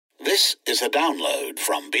This is a download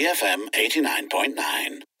from BFM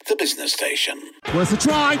 89.9, the business station. Worth a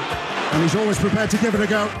try, and he's always prepared to give it a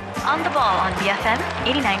go. On the ball on BFM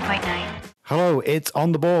 89.9. Hello, it's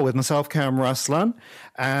On the Ball with myself, Cam Raslan,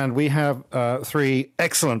 and we have three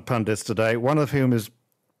excellent pundits today, one of whom is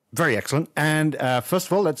very excellent. And first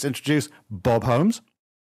of all, let's introduce Bob Holmes.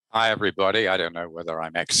 Hi, everybody. I don't know whether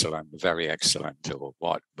I'm excellent, very excellent, or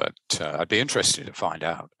what, but I'd be interested to find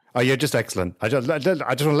out. Oh, you're just excellent. I just want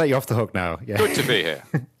to let you off the hook now. Yeah. Good to be here.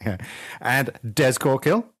 Yeah. And Des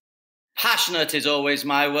Corkill. Passionate is always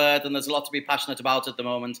my word, and there's a lot to be passionate about at the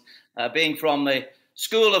moment. Being from the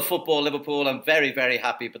School of Football, Liverpool, I'm very, very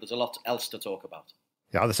happy, but there's a lot else to talk about.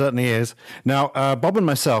 Yeah, there certainly is. Now, Bob and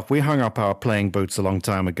myself, we hung up our playing boots a long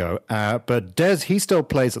time ago, but Des, he still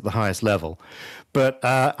plays at the highest level. But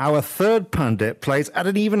our third pundit plays at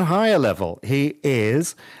an even higher level. He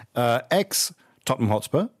is ex-Tottenham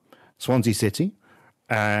Hotspur, Swansea City,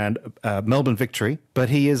 and Melbourne Victory, but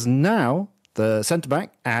he is now the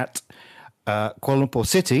centre-back at Kuala Lumpur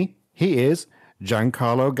City. He is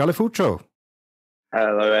Giancarlo Gallifuccio.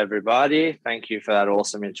 Hello, everybody. Thank you for that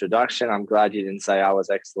awesome introduction. I'm glad you didn't say I was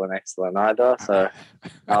excellent either. So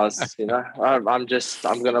I was,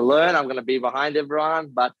 I'm going to learn. I'm going to be behind everyone.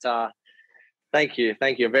 But thank you.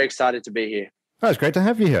 I'm very excited to be here. Oh, it's great to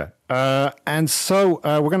have you here. And so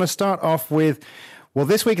we're going to start off with, well,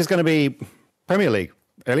 this week is going to be Premier League,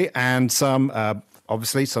 really, and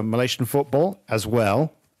obviously some Malaysian football as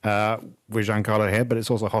well. With Giancarlo here, but it's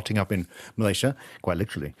also hotting up in Malaysia, quite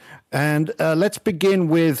literally. And let's begin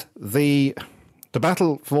with the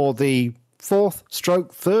battle for the third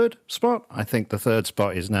spot. I think the third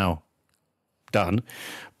spot is now done.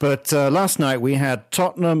 But last night we had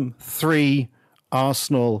Tottenham 3,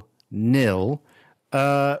 Arsenal 0.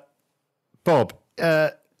 Bob,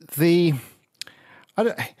 I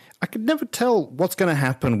could never tell what's going to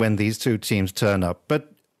happen when these two teams turn up, but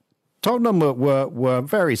Tottenham were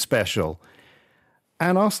very special,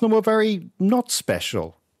 and Arsenal were very not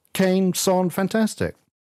special. Kane, Son, fantastic.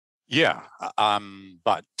 Yeah,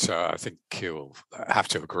 but I think you'll have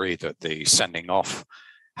to agree that the sending off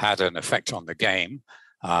had an effect on the game.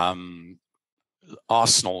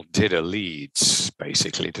 Arsenal did a Leeds,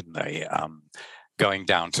 basically, didn't they? Going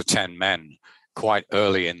down to 10 men quite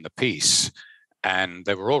early in the piece, and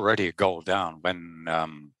they were already a goal down when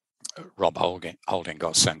Rob Holding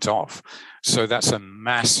got sent off. So that's a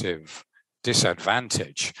massive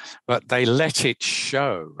disadvantage. But they let it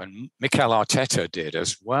show, and Mikel Arteta did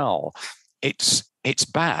as well. It's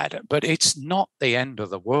bad, but it's not the end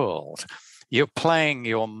of the world. You're playing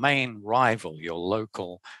your main rival, your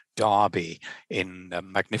local derby in a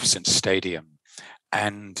magnificent stadium,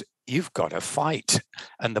 and you've got to fight.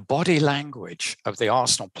 And the body language of the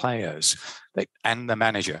Arsenal players and the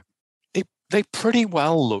manager, they pretty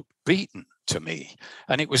well look beaten to me.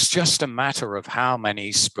 And it was just a matter of how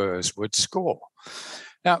many Spurs would score.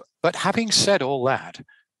 Now, but having said all that,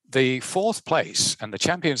 the fourth place and the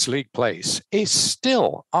Champions League place is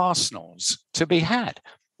still Arsenal's to be had.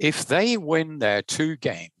 If they win their 2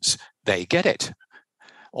 games, they get it.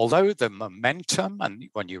 Although the momentum, and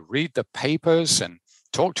when you read the papers and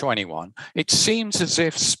talk to anyone, it seems as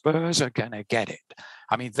if Spurs are going to get it.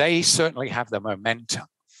 I mean, they certainly have the momentum.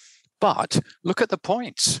 But look at the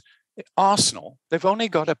points. Arsenal, they've only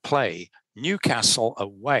got to play Newcastle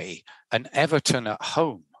away and Everton at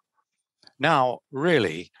home. Now,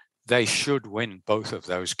 really, they should win both of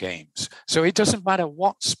those games. So it doesn't matter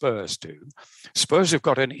what Spurs do. Spurs have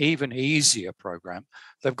got an even easier program.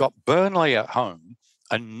 They've got Burnley at home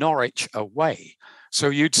and Norwich away. So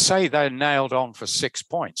you'd say they're nailed on for 6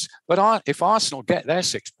 points. But if Arsenal get their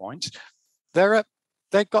 6 points,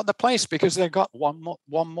 they've got the place because they've got one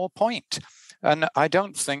more point. And I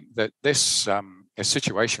don't think that this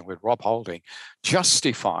situation with Rob Holding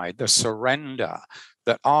justified the surrender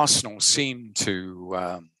that Arsenal seemed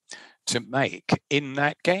to make in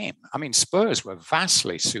that game. I mean, Spurs were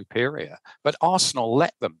vastly superior, but Arsenal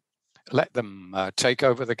let them take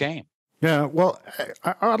over the game. Yeah, well,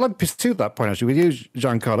 I'd like to pursue that point actually with you,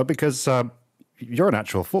 Giancarlo, because you're an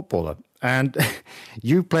actual footballer and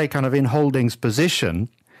you play kind of in Holding's position.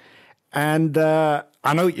 And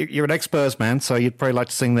I know you're an ex-Spurs man, so you'd probably like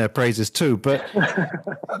to sing their praises too. But,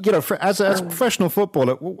 as a professional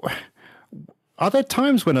footballer, are there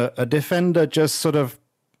times when a defender just sort of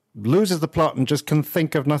loses the plot and just can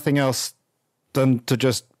think of nothing else than to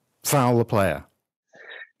just foul the player?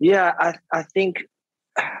 Yeah, I think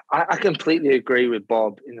I completely agree with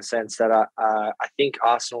Bob in the sense that I think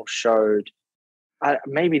Arsenal showed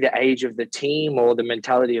maybe the age of the team or the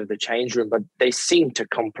mentality of the change room, but they seem to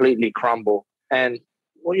completely crumble. And,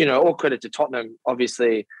 well, all credit to Tottenham.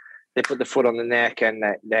 Obviously, they put the foot on the neck, and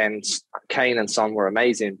then Kane and Son were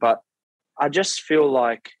amazing. But I just feel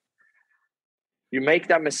like you make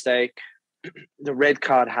that mistake, the red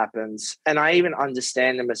card happens, and I even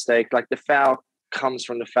understand the mistake. Like the foul comes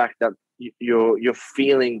from the fact that you're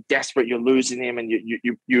feeling desperate, you're losing him, and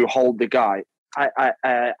you hold the guy. I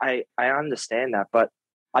understand that, but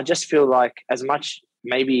I just feel like as much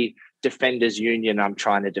maybe defenders union, I'm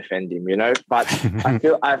trying to defend him, but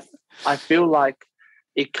I feel like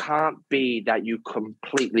it can't be that you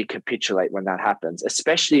completely capitulate when that happens,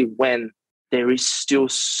 especially when there is still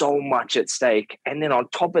so much at stake. And then on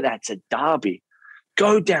top of that, it's a derby.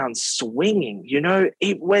 Go down swinging,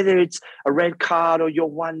 whether it's a red card or you're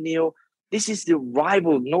 1-0. This is the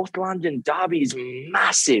rival. North London derby is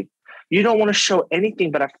massive. You don't want to show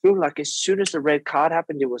anything, but I feel like as soon as the red card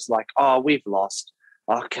happened, it was like, oh, we've lost.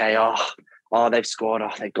 Okay, they've scored.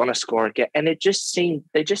 Oh, they're going to score again. And they just seemed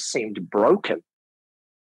broken.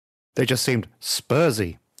 They just seemed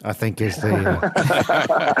Spursy, I think is the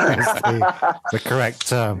correct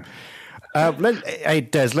term. Hey,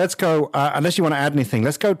 Des, let's go, unless you want to add anything,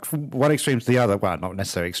 let's go from one extreme to the other. Well, not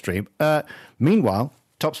necessarily extreme. Meanwhile,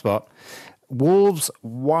 top spot, Wolves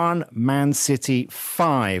 1, Man City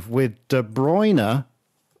 5, with De Bruyne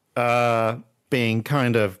being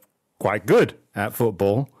kind of quite good at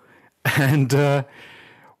football. And I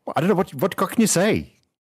don't know, what can you say?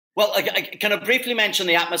 Well, I kind of briefly mention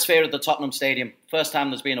the atmosphere at the Tottenham Stadium. First time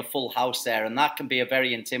there's been a full house there, and that can be a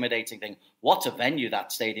very intimidating thing. What a venue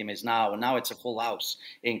that stadium is now, and now it's a full house.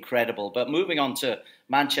 Incredible. But moving on to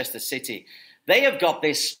Manchester City, they have got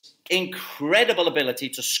this incredible ability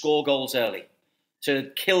to score goals early,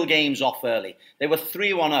 to kill games off early. They were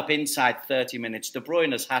 3-1 up inside 30 minutes. De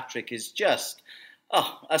Bruyne's hat-trick is just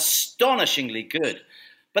astonishingly good.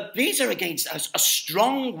 But these are against a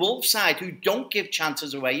strong Wolves side who don't give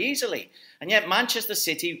chances away easily. And yet Manchester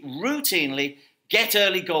City routinely get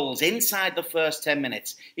early goals inside the first 10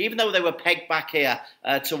 minutes. Even though they were pegged back here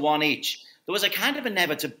to 1 each, there was a kind of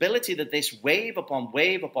inevitability that this wave upon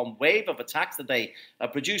wave upon wave of attacks that they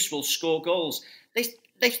produce will score goals.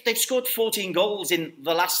 They've scored 14 goals in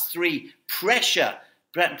the last 3 Premier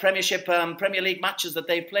League matches that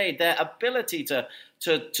they've played. Their ability to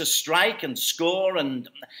strike and score, and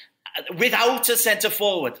without a centre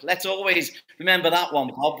forward. Let's always remember that one,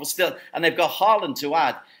 Bob. And they've got Haaland to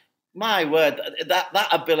add. My word, that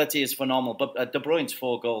ability is phenomenal. But De Bruyne's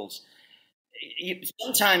 4 goals.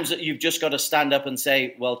 Sometimes you've just got to stand up and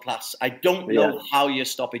say, world class. I don't know how you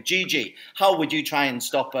stop it. Gigi, how would you try and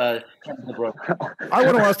stop De Bruyne? I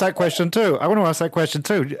want to ask that question too.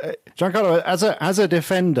 Giancarlo, as a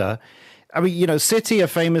defender, I mean, City are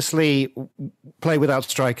famously play without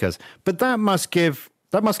strikers, but that must give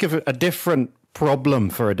a different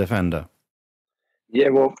problem for a defender. Yeah,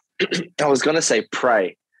 well, I was going to say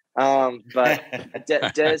pray, but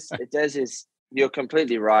Des is, you're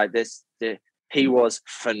completely right. He was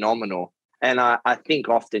phenomenal. And I think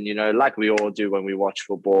often, like we all do when we watch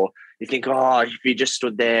football, you think, if you just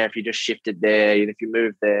stood there, if you just shifted there, if you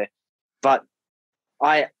moved there. But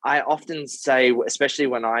I often say, especially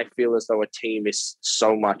when I feel as though a team is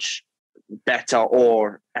so much better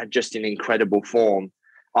or just in incredible form,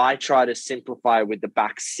 I try to simplify with the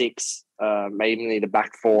back 6, mainly the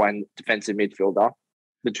back 4 and defensive midfielder,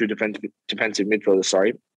 the 2 defensive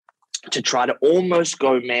midfielders, to try to almost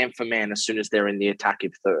go man for man as soon as they're in the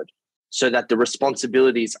attacking third, so that the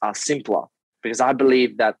responsibilities are simpler. Because I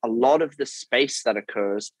believe that a lot of the space that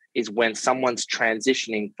occurs is when someone's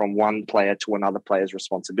transitioning from one player to another player's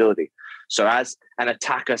responsibility. So as an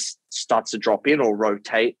attacker starts to drop in or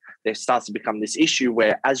rotate, there starts to become this issue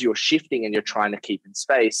where as you're shifting and you're trying to keep in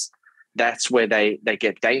space, that's where they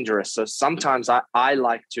get dangerous. So sometimes I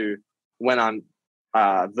like to, when I'm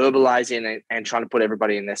verbalizing and trying to put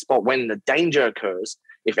everybody in their spot, when the danger occurs,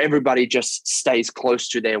 if everybody just stays close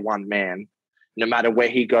to their one man, no matter where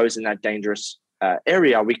he goes in that dangerous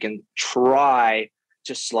area, we can try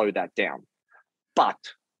to slow that down. But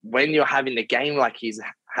when you're having a game like he's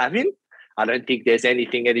having, I don't think there's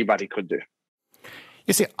anything anybody could do.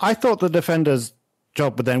 You see, I thought the defender's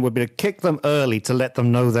job would be to kick them early to let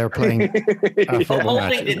them know they're playing football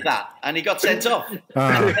match. Holding did that, and he got sent off.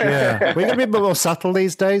 Yeah, we're going to be a bit more subtle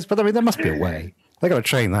these days, but I mean, there must be a way. They got to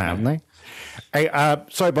train that, haven't they? Hey,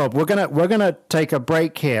 sorry, Bob. We're gonna take a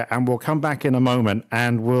break here, and we'll come back in a moment,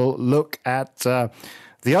 and we'll look at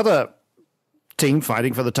the other team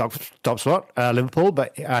fighting for the top spot, Liverpool.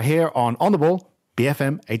 But here on the Ball,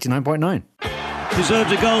 BFM 89.9.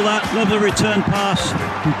 Deserves a goal, that. Love the return pass.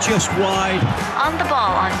 Just wide. On the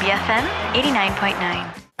Ball on BFM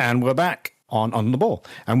 89.9. And we're back on the Ball.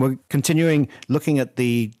 And we're continuing looking at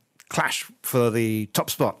the clash for the top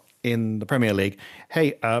spot in the Premier League.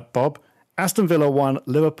 Hey, Bob, Aston Villa 1,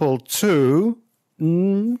 Liverpool 2.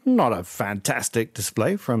 Not a fantastic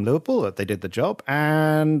display from Liverpool, that they did the job.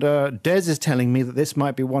 And Des is telling me that this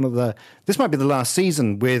might be the last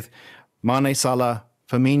season with Mane, Salah,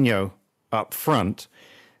 Firmino up front.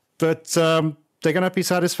 But they're going to be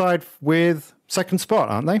satisfied with second spot,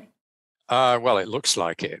 aren't they? Well, it looks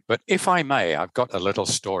like it. But if I may, I've got a little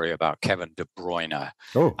story about Kevin De Bruyne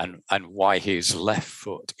and why his left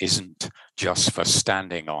foot isn't just for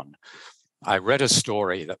standing on. I read a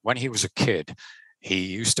story that when he was a kid, he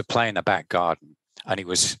used to play in the back garden and he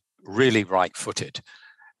was really right-footed.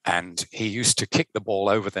 And he used to kick the ball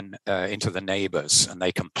over into the neighbors, and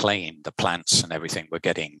they complained the plants and everything were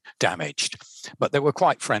getting damaged. But they were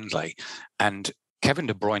quite friendly. And Kevin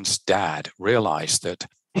De Bruyne's dad realized that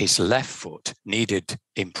his left foot needed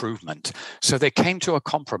improvement. So they came to a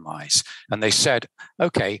compromise and they said,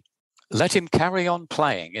 okay, let him carry on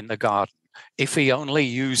playing in the garden if he only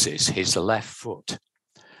uses his left foot.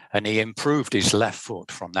 And he improved his left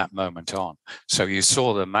foot from that moment on. So you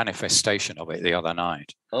saw the manifestation of it the other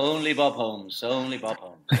night. Only Bob Holmes.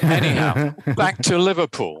 Anyhow, back to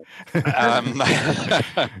Liverpool. Yeah,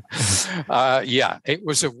 it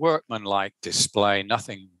was a workmanlike display.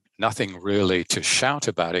 Nothing really to shout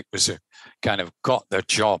about. It was a kind of got the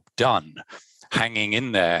job done, hanging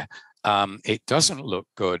in there. It doesn't look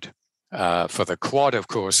good for the quad, of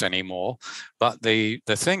course, anymore. But the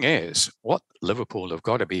thing is, what Liverpool have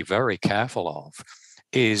got to be very careful of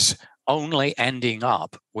is only ending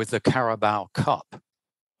up with the Carabao Cup.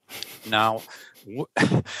 Now,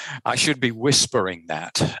 I should be whispering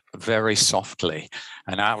that very softly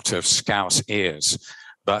and out of Scouse ears,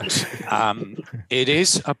 but it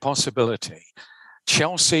is a possibility.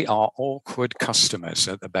 Chelsea are awkward customers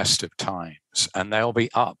at the best of times, and they'll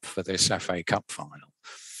be up for this FA Cup final.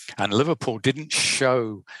 And Liverpool didn't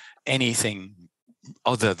show anything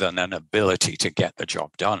other than an ability to get the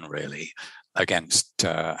job done, really, against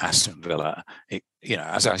Aston Villa.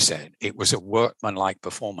 As I said, it was a workmanlike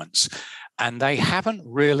performance. And they haven't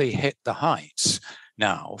really hit the heights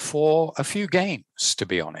now for a few games, to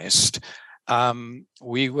be honest.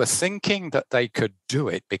 We were thinking that they could do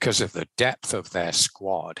it because of the depth of their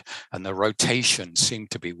squad, and the rotation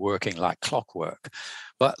seemed to be working like clockwork.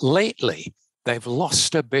 But lately, they've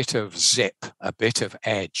lost a bit of zip, a bit of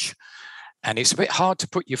edge. And it's a bit hard to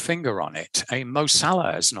put your finger on it. Mo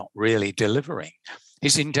Salah is not really delivering.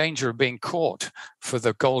 He's in danger of being caught for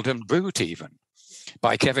the Golden Boot even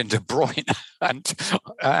by Kevin De Bruyne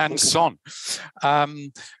and Son.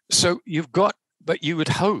 So but you would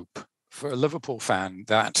hope for a Liverpool fan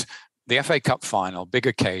that the FA Cup final, big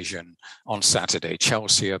occasion on Saturday,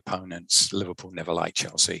 Chelsea opponents, Liverpool never liked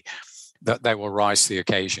Chelsea, that they will rise to the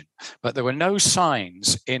occasion. But there were no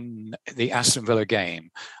signs in the Aston Villa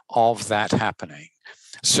game of that happening.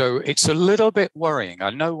 So it's a little bit worrying.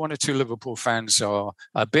 I know one or two Liverpool fans are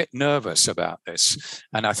a bit nervous about this,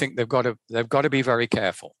 and I think they've got to be very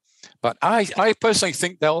careful. But I personally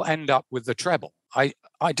think they'll end up with the treble. I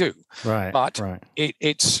do. Right. But right.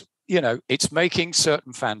 It's making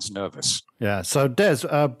certain fans nervous. Yeah. So, Des,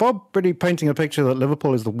 Bob really painting a picture that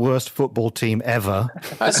Liverpool is the worst football team ever.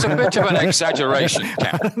 That's a bit of an exaggeration,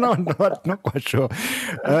 Cam. No, not quite sure.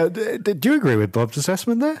 Do you agree with Bob's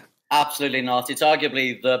assessment there? Absolutely not. It's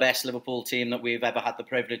arguably the best Liverpool team that we've ever had the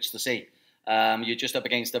privilege to see. You're just up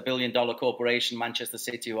against a billion-dollar corporation, Manchester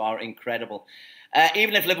City, who are incredible.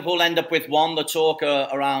 Even if Liverpool end up with one, the talk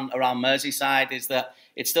around Merseyside is that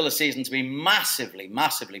it's still a season to be massively,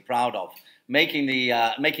 massively proud of. Making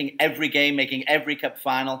every game, making every cup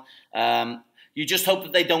final. You just hope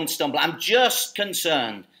that they don't stumble. I'm just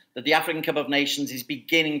concerned that the African Cup of Nations is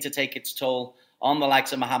beginning to take its toll on the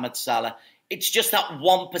likes of Mohamed Salah. It's just that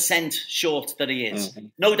 1% short that he is. Mm-hmm.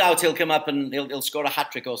 No doubt he'll come up and he'll score a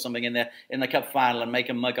hat-trick or something in the cup final and make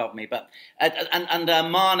a mug of me. But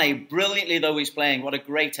and Mane, brilliantly though he's playing, what a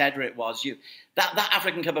great header it was. That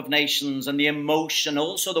African Cup of Nations and the emotion,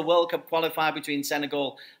 also the World Cup qualifier between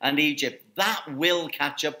Senegal and Egypt, that will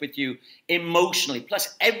catch up with you emotionally.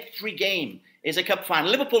 Plus, every game is a cup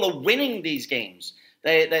final. Liverpool are winning these games.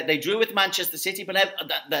 They drew with Manchester City, but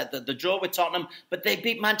the draw with Tottenham, but they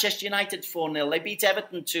beat Manchester United 4-0. They beat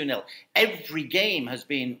Everton 2-0. Every game has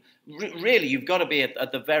been, really, you've got to be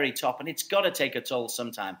at the very top, and it's got to take a toll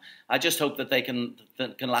sometime. I just hope that they can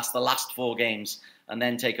last the last 4 games and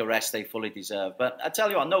then take a rest they fully deserve. But I tell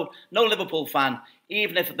you what, no Liverpool fan,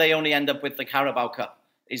 even if they only end up with the Carabao Cup,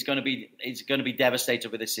 is going to be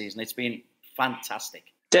devastated with this season. It's been fantastic.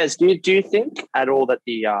 Des, do you think at all that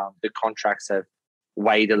the contracts have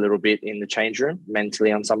weighed a little bit in the change room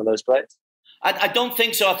mentally on some of those players? I don't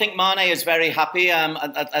think so. I think Mane is very happy.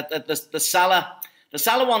 The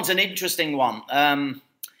Salah one's an interesting one. I've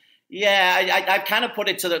kind of put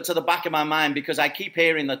it to the back of my mind because I keep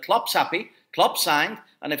hearing that Klopp's happy. Klopp signed,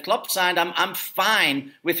 and if Klopp signed, I'm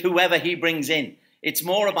fine with whoever he brings in. It's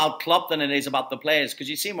more about Klopp than it is about the players, because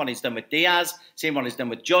you've seen what he's done with Diaz, seen what he's done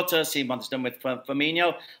with Jota, seen what he's done with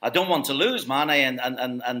Firmino. I don't want to lose Mane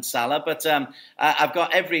and Salah, but I've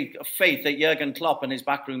got every faith that Jurgen Klopp and his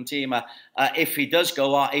backroom team, if he does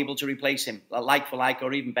go, are able to replace him, like for like,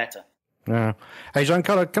 or even better. Yeah. Hey,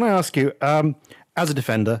 Giancarlo, can I ask you, as a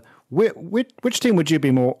defender, which team would you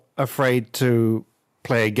be more afraid to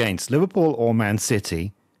play against, Liverpool or Man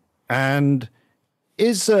City? And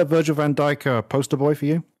is Virgil van Dijk a poster boy for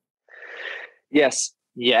you? Yes,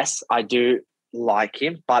 I do like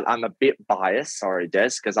him, but I'm a bit biased, sorry, Des,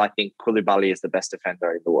 because I think Koulibaly is the best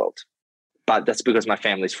defender in the world. But that's because my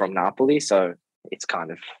family's from Napoli, so it's kind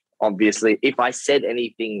of obviously, if I said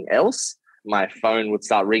anything else, my phone would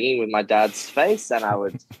start ringing with my dad's face and I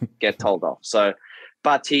would get told off. So,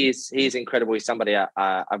 but he's incredible. He's somebody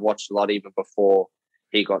I've watched a lot even before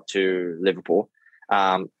he got to Liverpool.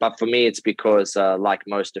 But for me, it's because, like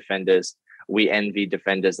most defenders, we envy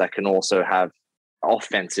defenders that can also have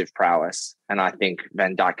offensive prowess. And I think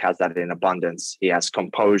Van Dijk has that in abundance. He has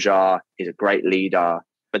composure. He's a great leader,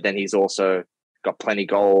 but then he's also got plenty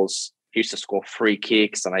goals. He used to score free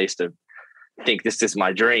kicks, and I used to think this is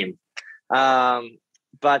my dream.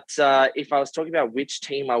 But if I was talking about which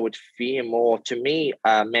team I would fear more, to me,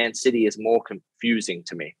 Man City is more confusing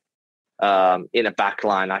to me. In a back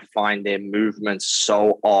line, I find their movements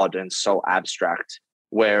so odd and so abstract.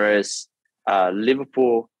 Whereas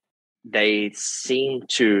Liverpool, they seem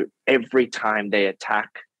to, every time they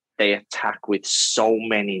attack with so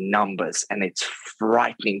many numbers, and it's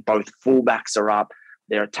frightening. Both fullbacks are up,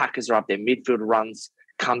 their attackers are up, their midfield runs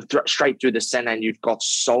come straight through the center, and you've got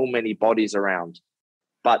so many bodies around.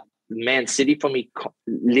 But Man City, for me,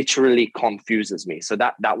 literally confuses me. So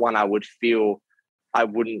that one I would feel I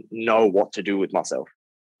wouldn't know what to do with myself.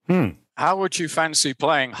 How would you fancy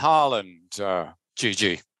playing Haaland,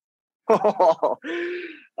 Gigi?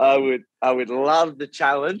 I would love the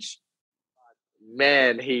challenge.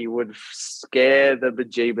 Man, he would scare the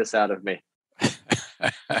bejeebus out of me.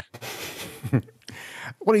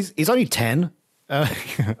 Well, he's only 10. No.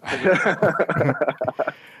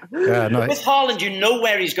 With Haaland, you know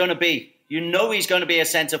where he's going to be. You know he's going to be a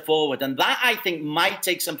centre forward, and that, I think, might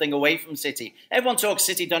take something away from City. Everyone talks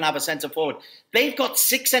City don't have a centre forward. They've got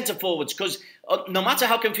 6 centre forwards because no matter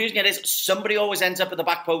how confusing it is, somebody always ends up at the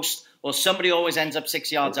back post or somebody always ends up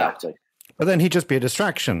 6 yards out. But then he'd just be a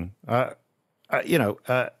distraction,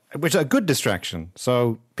 which is a good distraction.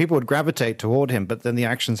 So people would gravitate toward him, but then the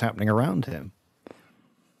action's happening around him.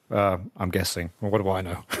 I'm guessing. Well, what do I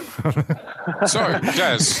know? So,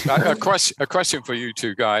 Des, a question for you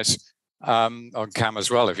two guys. On Cam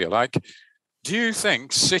as well, if you like. Do you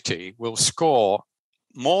think City will score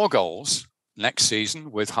more goals next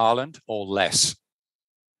season with Haaland or less?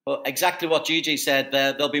 Well, exactly what Gigi said.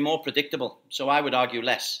 They'll be more predictable. So I would argue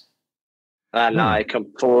less. No, I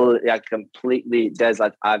completely, Des,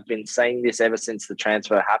 I've been saying this ever since the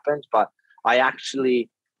transfer happened, but I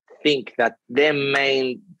actually think that their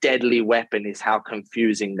main deadly weapon is how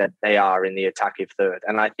confusing that they are in the attacking third.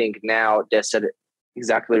 And I think now, Des said it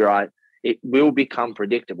exactly right. It will become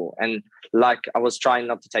predictable. And like, I was trying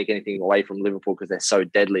not to take anything away from Liverpool because they're so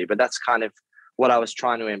deadly, but that's kind of what I was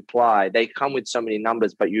trying to imply. They come with so many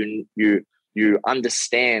numbers, but you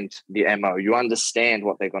understand the MO. You understand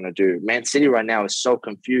what they're going to do. Man City right now is so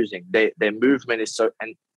confusing. Their movement is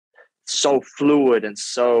so fluid and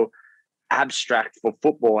so abstract for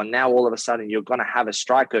football. And now all of a sudden you're going to have a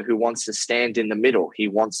striker who wants to stand in the middle. He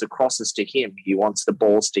wants the crosses to him. He wants the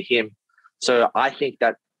balls to him. So I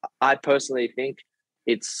personally think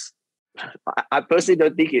I personally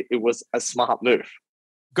don't think it was a smart move.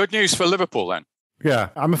 Good news for Liverpool then. Yeah,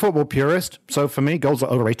 I'm a football purist, so for me, goals are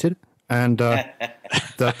overrated, and the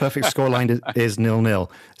perfect scoreline is 0-0.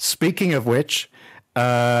 Speaking of which,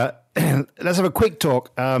 let's have a quick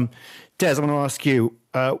talk. Des, I'm going to ask you,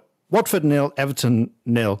 Watford 0, Everton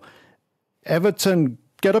 0. Everton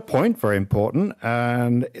get a point, very important,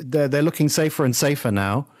 and they're looking safer and safer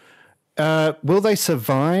now. Will they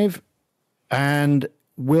survive, and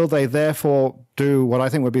will they therefore do what I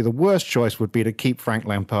think would be the worst choice would be to keep Frank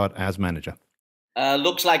Lampard as manager?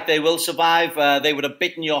 Looks like they will survive. They would have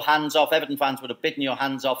bitten your hands off. Everton fans would have bitten your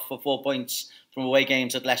hands off for 4 points from away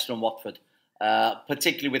games at Leicester and Watford,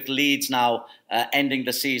 particularly with Leeds now ending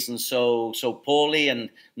the season so poorly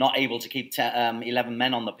and not able to keep 11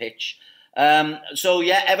 men on the pitch.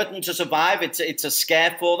 Everton to survive, it's a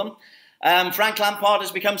scare for them. Frank Lampard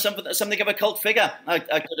has become something of a cult figure at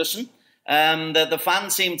Goodison. The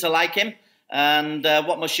fans seem to like him. And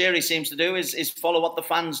what Moshiri seems to do is follow what the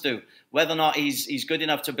fans do. Whether or not he's good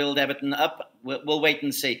enough to build Everton up, we'll wait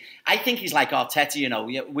and see. I think he's like Arteta, you know.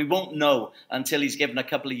 We won't know until he's given a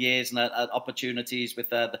couple of years and opportunities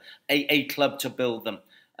with a club to build them.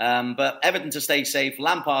 But Everton to stay safe,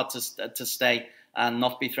 Lampard to stay and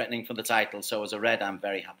not be threatening for the title. So as a Red, I'm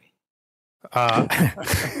very happy.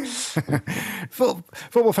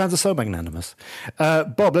 Football fans are so magnanimous.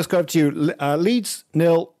 Bob, let's go up to you. Leeds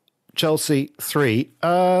 0, Chelsea 3.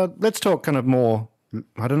 Let's talk kind of more,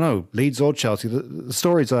 I don't know, Leeds or Chelsea. The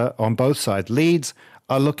stories are on both sides. Leeds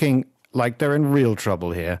are looking like they're in real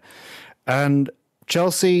trouble here. And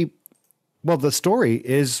Chelsea, well, the story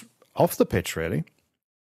is off the pitch, really.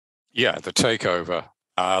 Yeah, the takeover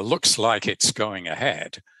looks like it's going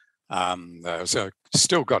ahead. There's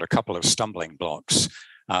still got a couple of stumbling blocks.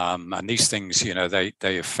 And these things, you know, they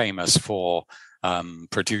are famous for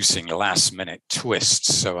producing last-minute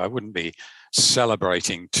twists. So I wouldn't be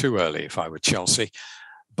celebrating too early if I were Chelsea.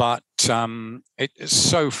 But it's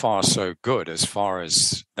so far so good as far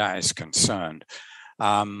as that is concerned,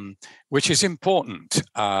 which is important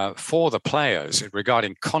for the players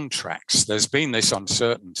regarding contracts. There's been this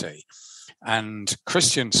uncertainty. And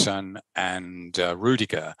Christensen and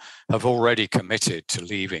Rudiger have already committed to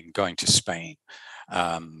leaving, going to Spain,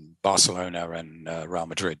 Barcelona and Real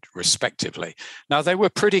Madrid, respectively. Now, they were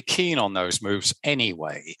pretty keen on those moves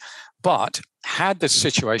anyway, but had the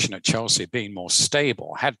situation at Chelsea been more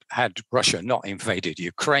stable, had Russia not invaded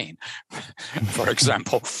Ukraine, for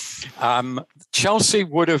example, Chelsea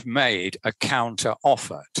would have made a counter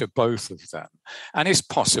offer to both of them. And it's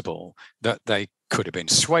possible that they could have been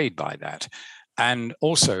swayed by that. And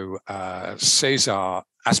also Cesar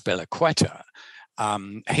Azpilicueta,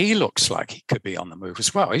 he looks like he could be on the move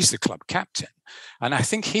as well. He's the club captain. And I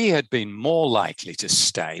think he had been more likely to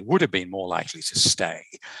stay, would have been more likely to stay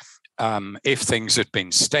if things had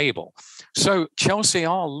been stable. So Chelsea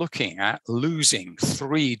are looking at losing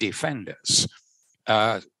 3 defenders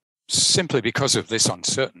simply because of this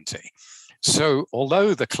uncertainty. So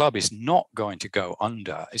although the club is not going to go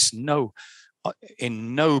under, it's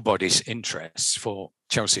in nobody's interests for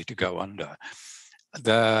Chelsea to go under.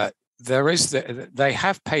 They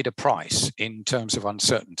have paid a price in terms of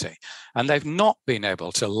uncertainty, and they've not been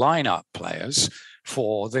able to line up players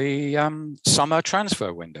for the summer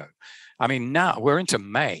transfer window. I mean, now we're into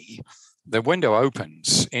May. The window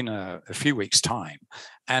opens in a few weeks' time,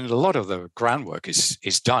 and a lot of the groundwork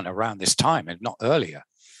is done around this time and not earlier.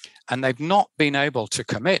 And they've not been able to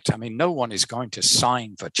commit. I mean, no one is going to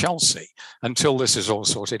sign for Chelsea until this is all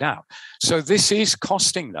sorted out. So this is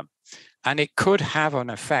costing them, and it could have an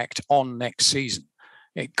effect on next season.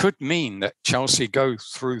 It could mean that Chelsea go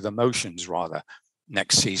through the motions rather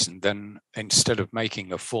next season than instead of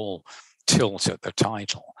making a full tilt at the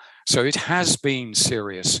title. So it has been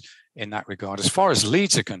serious in that regard. As far as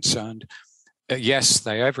Leeds are concerned, yes,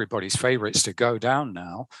 they're everybody's favourites to go down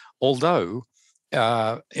now, although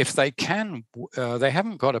if they can, they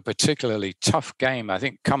haven't got a particularly tough game, I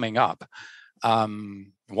think, coming up.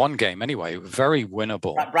 One game anyway, very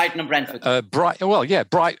winnable. Brighton and Brentford.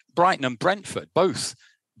 Brighton and Brentford, both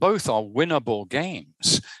are winnable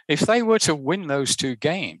games. If they were to win those 2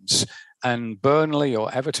 games and Burnley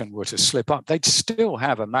or Everton were to slip up, they'd still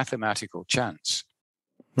have a mathematical chance.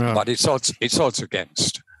 Yeah. But it's odds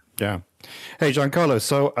against. Yeah. Hey, Giancarlo,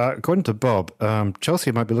 so according to Bob,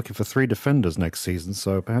 Chelsea might be looking for 3 defenders next season,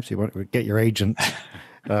 so perhaps you want to get your agent.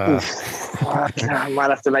 I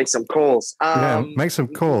might have to make some calls. Make some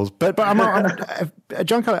calls. But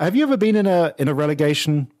Giancarlo, have you ever been in a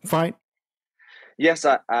relegation fight? Yes,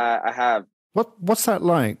 I have. What's that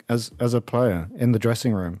like as a player in the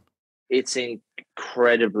dressing room? It's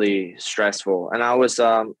incredibly stressful, and I was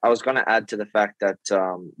going to add to the fact that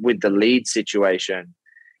with the Leeds situation,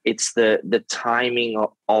 it's the timing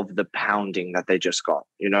of the pounding that they just got,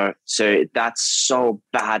 you know. So that's so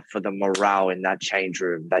bad for the morale in that change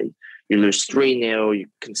room that you lose 3-0, you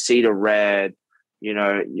concede a red, you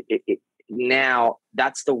know. Now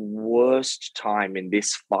that's the worst time in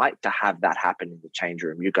this fight to have that happen in the change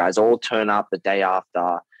room. You guys all turn up the day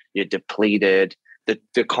after, you're depleted.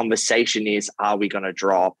 The conversation is, are we going to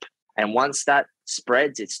drop? And once that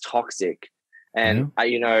spreads, it's toxic. And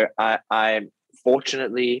I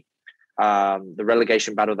fortunately, the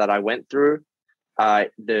relegation battle that I went through,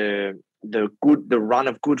 the run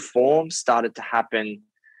of good form started to happen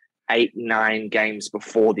 8-9 games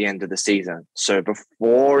before the end of the season. So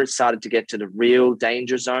before it started to get to the real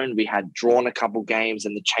danger zone, we had drawn a couple games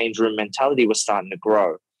and the change room mentality was starting to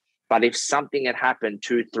grow. But if something had happened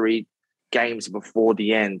 2-3 games before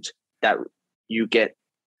the end that you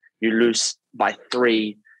lose by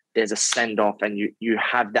 3, there's a send-off, and you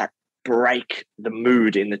have that break the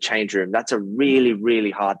mood in the change room. That's a really,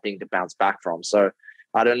 really hard thing to bounce back from. So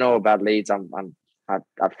I don't know about Leeds.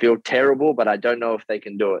 I feel terrible, but I don't know if they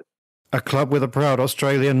can do it. A club with a proud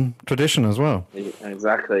Australian tradition as well.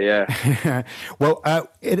 Exactly, yeah. Well,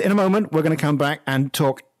 in a moment, we're going to come back and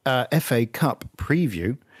talk FA Cup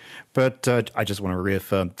preview. But I just want to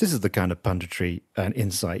reaffirm, this is the kind of punditry and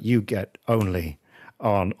insight you get only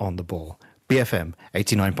on The Ball. BFM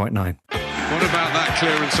 89.9. What about that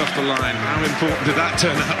clearance off the line? How important did that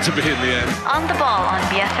turn out to be in the end? On the Ball on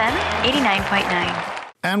BFM 89.9.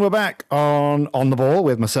 And we're back on The Ball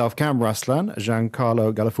with myself, Cam Raslan,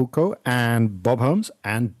 Giancarlo Gallifucco, and Bob Holmes,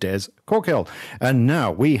 and Des Corkill. And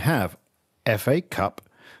now we have FA Cup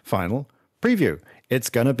final preview. It's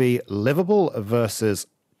going to be Liverpool versus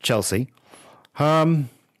Chelsea.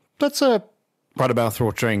 That's a quite a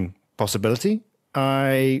mouth-watering possibility.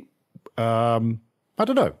 I don't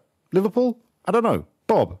know. Liverpool? I don't know.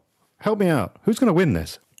 Bob, help me out. Who's going to win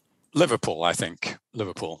this? Liverpool, I think.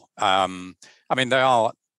 Liverpool. I mean, they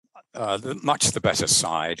are much the better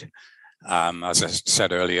side. As I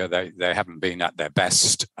said earlier, they haven't been at their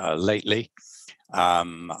best lately.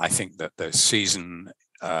 I think that the season,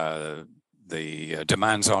 the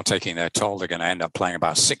demands are taking their toll. They're going to end up playing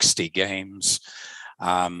about 60 games.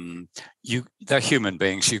 They're human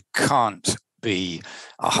beings. You can't be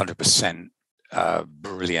 100%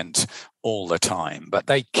 brilliant all the time, but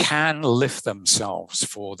they can lift themselves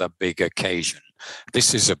for the big occasion.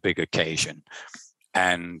 This is a big occasion,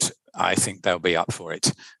 and I think they'll be up for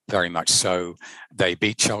it, very much so. They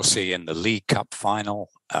beat Chelsea in the League Cup final,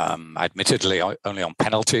 admittedly only on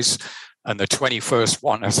penalties, and the 21st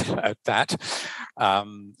one at that.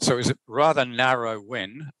 So it was a rather narrow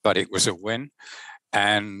win, but it was a win.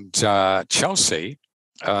 And Chelsea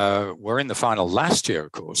were in the final last year,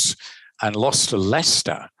 of course, and lost to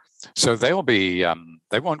Leicester. So they'll be,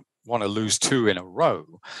 they won't want to lose 2 in a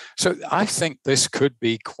row. So I think this could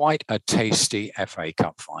be quite a tasty FA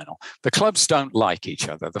Cup final. The clubs don't like each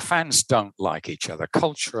other. The fans don't like each other.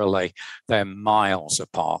 Culturally, they're miles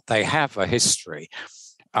apart. They have a history.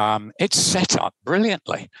 It's set up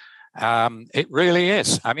brilliantly. It really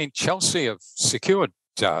is. I mean, Chelsea have secured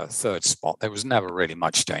third spot. There was never really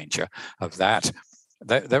much danger of that.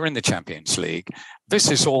 They're in the Champions League. This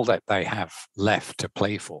is all that they have left to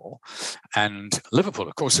play for. And Liverpool,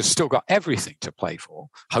 of course, has still got everything to play for,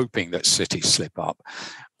 hoping that City slip up.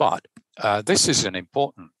 But this is an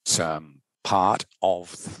important part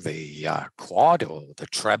of the quad or the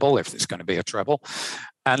treble, if there's going to be a treble.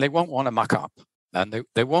 And they won't want to muck up. And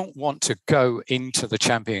they won't want to go into the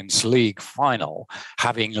Champions League final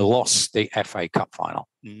having lost the FA Cup final.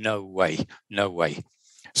 No way, no way.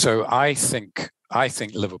 So I think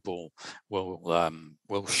Liverpool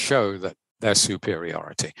will show that their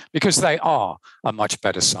superiority because they are a much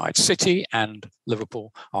better side. City and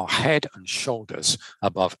Liverpool are head and shoulders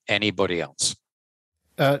above anybody else.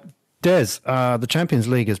 Des, the Champions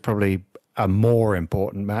League is probably a more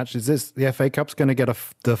important match. Is this the FA Cup's going to get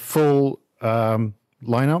the full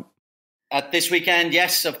lineup? At this weekend,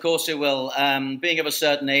 yes, of course it will. Being of a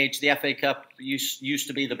certain age, the FA Cup used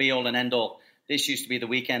to be the be-all and end-all. This used to be the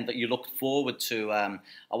weekend that you looked forward to. I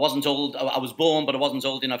wasn't old. I was born, but I wasn't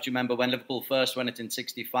old enough to remember when Liverpool first won it in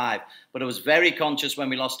 '65. But I was very conscious when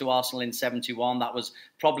we lost to Arsenal in '71. That was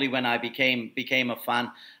probably when I became a fan.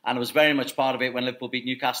 And I was very much part of it when Liverpool beat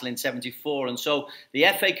Newcastle in '74. And so the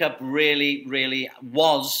FA Cup really, really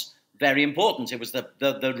was very important. It was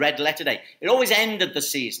the red letter day. It always ended the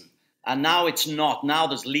season. And now it's not. Now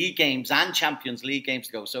there's league games and Champions League games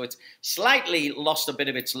to go. So it's slightly lost a bit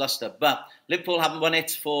of its luster. But Liverpool haven't won it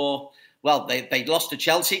for, well, they lost to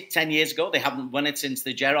Chelsea 10 years ago. They haven't won it since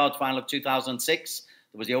the Gerrard final of 2006.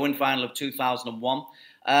 There was the Owen final of 2001.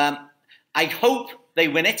 I hope they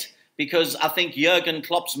win it because I think Jurgen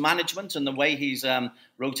Klopp's management and the way he's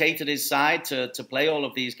rotated his side to play all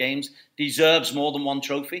of these games deserves more than one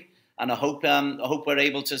trophy. And I hope we're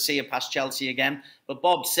able to see it past Chelsea again. But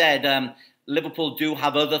Bob said Liverpool do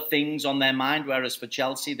have other things on their mind, whereas for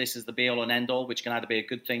Chelsea, this is the be-all and end-all, which can either be a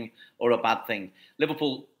good thing or a bad thing.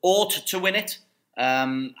 Liverpool ought to win it.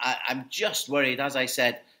 I'm just worried, as I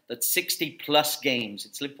said, that 60-plus games,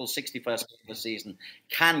 it's Liverpool's 61st game of the season,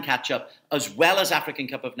 can catch up, as well as African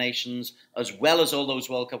Cup of Nations, as well as all those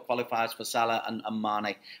World Cup qualifiers for Salah and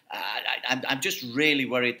Mane. I'm just really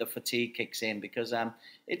worried the fatigue kicks in because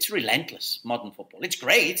it's relentless, modern football. It's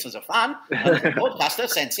great as a fan, as a broadcaster,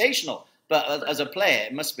 sensational. But as a player,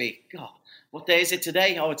 it must be, God, what day is it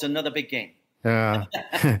today? Oh, it's another big game. No,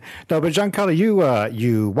 but Giancarlo,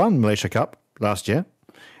 you won Malaysia Cup last year,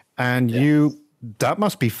 and that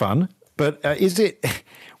must be fun. But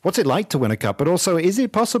what's it like to win a cup? But also, is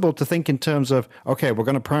it possible to think in terms of, okay, we're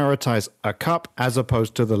going to prioritize a cup as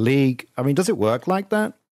opposed to the league? I mean, does it work like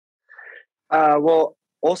that? Well,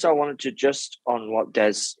 also I wanted to just on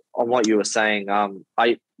what you were saying.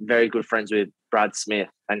 I very good friends with Brad Smith,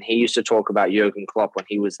 and he used to talk about Jurgen Klopp when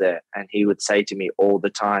he was there, and he would say to me all the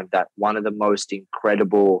time that one of the most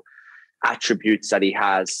incredible attributes that he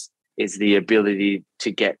has is the ability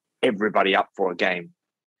to get everybody up for a game.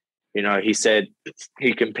 You know, he said,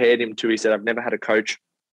 he compared him to, he said, I've never had a coach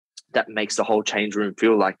that makes the whole change room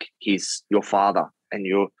feel like he's your father and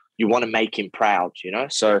you want to make him proud, you know?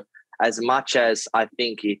 So as much as I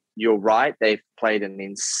think you're right, they've played an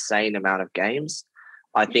insane amount of games.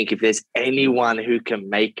 I think if there's anyone who can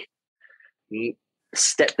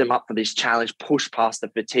step them up for this challenge, push past the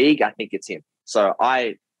fatigue, I think it's him. So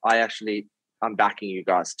I'm backing you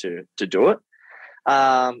guys to do it.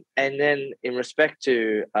 And then in respect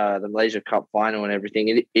to the Malaysia Cup final and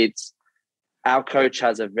everything, it's our coach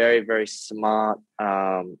has a very, very smart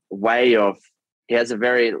he has a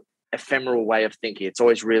very ephemeral way of thinking. It's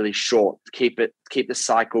always really short. Keep the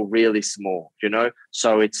cycle really small, you know?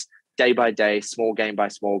 So it's day by day, small game by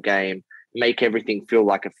small game, make everything feel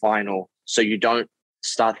like a final. So you don't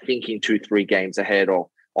start thinking 2-3 games ahead or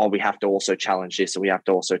we have to also challenge this or we have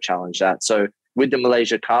to also challenge that. So with the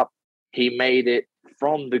Malaysia Cup, he made it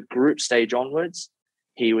from the group stage onwards.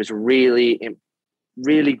 He was really,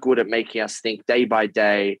 really good at making us think day by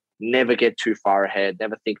day, never get too far ahead,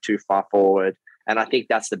 never think too far forward. And I think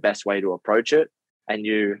that's the best way to approach it. And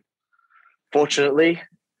fortunately,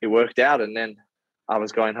 it worked out. And then I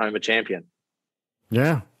was going home a champion.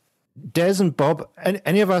 Yeah. Des and Bob,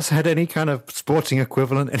 any of us had any kind of sporting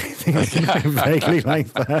equivalent, anything vaguely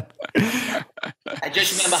like that? I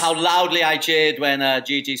just remember how loudly I cheered when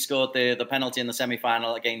Gigi scored the penalty in the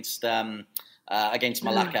semi-final against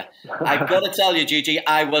Malacca. I've got to tell you, Gigi,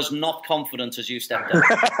 I was not confident as you stepped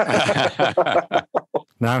up.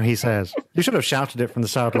 Now he says. You should have shouted it from the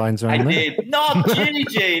sidelines. I did. Not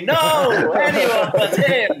Gigi. No, anyone but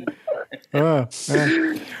him.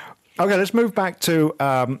 Okay, let's move back to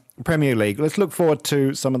Premier League. Let's look forward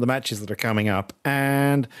to some of the matches that are coming up.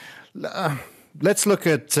 And let's look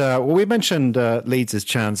at, we mentioned Leeds'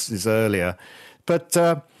 chances earlier. But,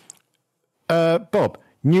 Bob,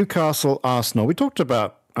 Newcastle, Arsenal. We talked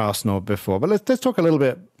about Arsenal before, but let's talk a little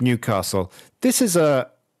bit Newcastle. This is a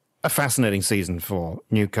fascinating season for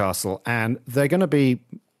Newcastle, and they're going to be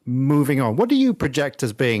moving on. What do you project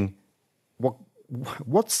as being,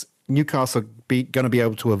 what's Newcastle going to be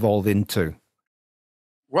able to evolve into?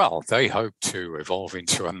 Well, they hope to evolve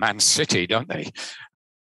into a Man City, don't they?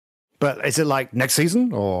 But is it like next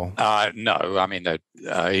season or? No, I mean,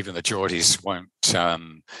 even the Geordies won't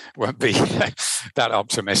be that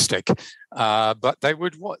optimistic. But they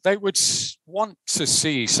would want to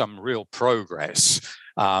see some real progress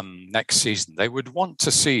next season. They would want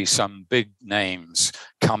to see some big names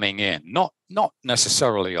coming in, not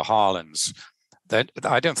necessarily a Haaland's.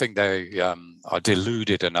 I don't think they are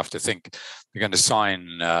deluded enough to think they're going to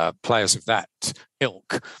sign players of that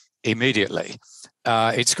ilk immediately.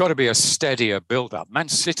 It's got to be a steadier build-up. Man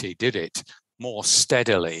City did it more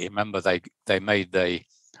steadily. Remember, they made the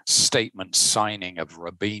statement signing of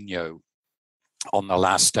Robinho on the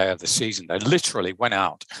last day of the season. They literally went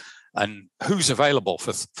out and who's available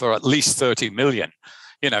for at least 30 million,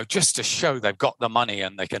 just to show they've got the money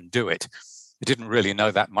and they can do it. They didn't really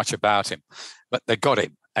know that much about him, but they got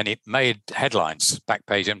him. And it made headlines, back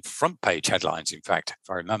page and front page headlines, in fact, if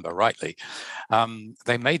I remember rightly.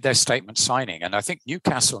 They made their statement signing. And I think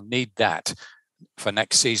Newcastle need that for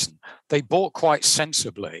next season. They bought quite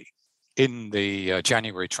sensibly in the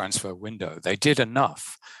January transfer window. They did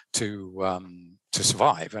enough to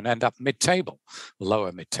survive and end up mid-table,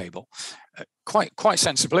 lower mid-table, quite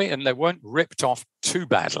sensibly, and they weren't ripped off too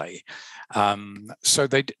badly. So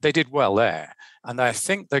they did well there. And I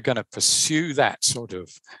think they're going to pursue that sort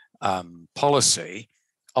of policy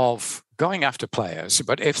of going after players,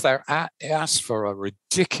 but if they're asked for a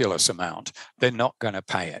ridiculous amount, they're not going to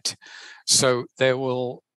pay it. So there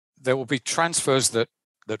will be transfers that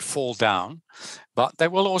fall down, but there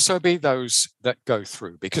will also be those that go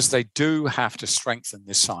through because they do have to strengthen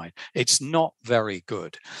this side. It's not very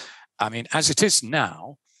good. I mean, as it is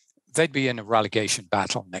now, they'd be in a relegation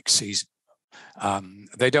battle next season.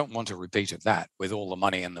 They don't want a repeat of that with all the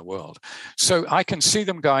money in the world. So I can see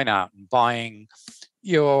them going out and buying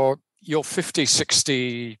your 50,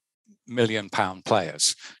 60 million pound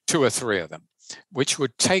players, 2 or 3 of them, which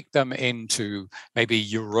would take them into maybe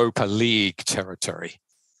Europa League territory.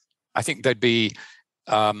 I think they'd be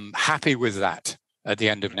happy with that at the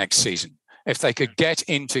end of next season. If they could get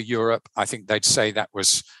into Europe, I think they'd say that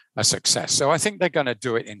was a success. So I think they're going to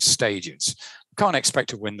do it in stages. Can't expect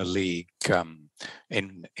to win the league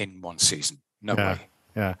in one season. No way.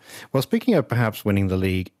 Yeah. Well, speaking of perhaps winning the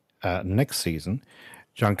league next season,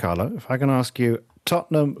 Giancarlo, if I can ask you,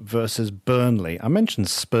 Tottenham versus Burnley. I mentioned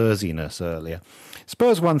Spursiness earlier.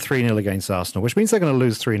 Spurs won 3-0 against Arsenal, which means they're going to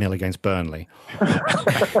lose 3-0 against Burnley.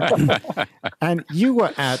 And you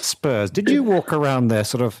were at Spurs. Did you walk around there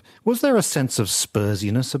was there a sense of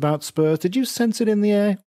Spursiness about Spurs? Did you sense it in the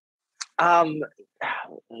air?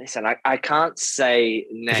 Listen, I can't say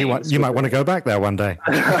names. You might want to go back there one day.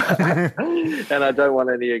 And I don't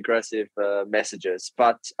want any aggressive messages.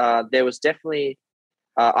 But there was definitely...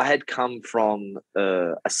 I had come from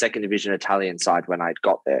a second division Italian side when I'd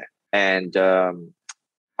got there. And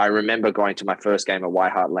I remember going to my first game at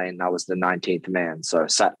White Hart Lane. I was the 19th man, so I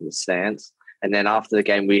sat in the stands. And then after the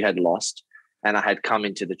game, we had lost. And I had come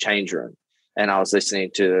into the change room. And I was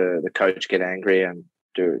listening to the coach get angry and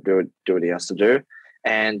do what he has to do.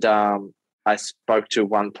 And I spoke to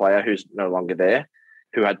one player who's no longer there,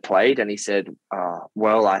 who had played. And he said,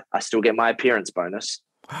 well, I still get my appearance bonus.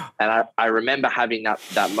 And I remember having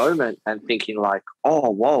that moment and thinking like, oh,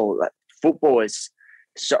 whoa, like, football is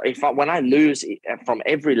so. When I lose from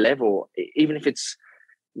every level, even if it's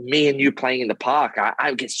me and you playing in the park,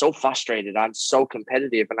 I get so frustrated. I'm so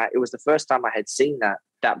competitive, and it was the first time I had seen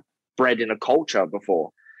that bred in a culture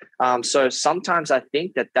before. So sometimes I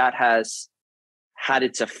think that has had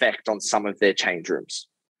its effect on some of their change rooms.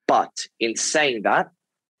 But in saying that,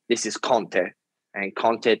 this is Conte, and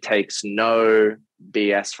Conte takes no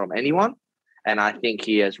BS from anyone. And I think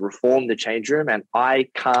he has reformed the change room, and I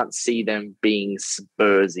can't see them being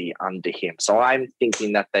Spursy under him. So I'm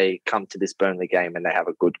thinking that they come to this Burnley game and they have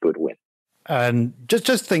a good win. And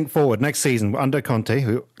just think forward next season under Conte,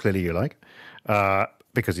 who clearly you like,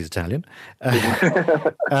 because he's Italian.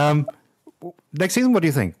 Next season, what do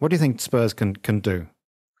you think? What do you think Spurs can do?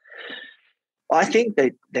 I think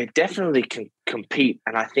they definitely can compete,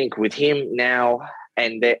 and I think with him now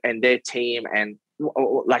and their team, and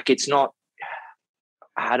like it's not.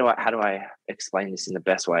 How do I explain this in the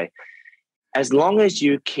best way? As long as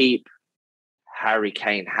you keep Harry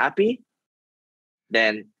Kane happy,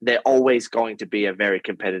 then they're always going to be a very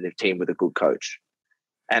competitive team with a good coach.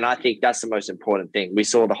 And I think that's the most important thing. We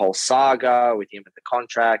saw the whole saga with him and the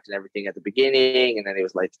contract and everything at the beginning, and then he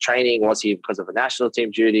was late to training. Was he because of a national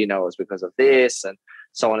team duty? No, it was because of this, and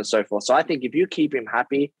so on and so forth. So I think if you keep him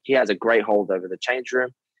happy, he has a great hold over the change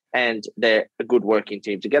room. And they're a good working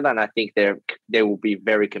team together. And I think they will be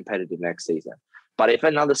very competitive next season. But if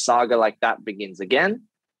another saga like that begins again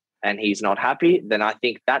and he's not happy, then I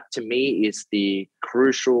think that to me is the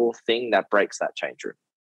crucial thing that breaks that change room.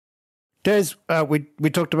 Des, we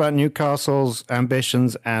talked about Newcastle's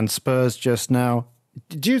ambitions and Spurs just now.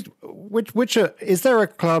 Is there a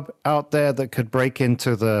club out there that could break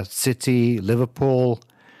into the City, Liverpool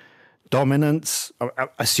dominance,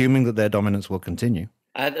 assuming that their dominance will continue?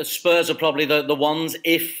 The Spurs are probably the ones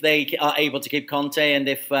if they are able to keep Conte and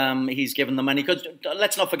if he's given the money. Because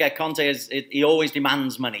let's not forget, Conte he always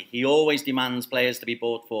demands money. He always demands players to be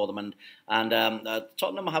bought for them. And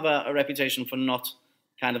Tottenham have a reputation for not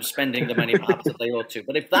kind of spending the money perhaps that they ought to.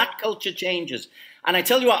 But if that culture changes, and I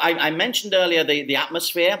tell you what, I mentioned earlier the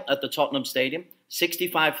atmosphere at the Tottenham Stadium,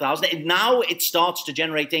 65,000. Now it starts to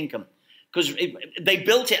generate income. Because they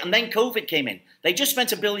built it and then COVID came in. They just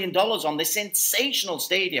spent $1 billion on this sensational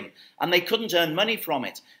stadium and they couldn't earn money from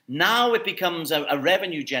it. Now it becomes a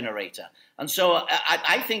revenue generator. And so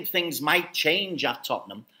I think things might change at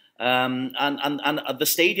Tottenham. And the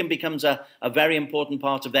stadium becomes a very important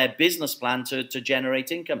part of their business plan to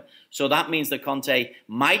generate income. So that means that Conte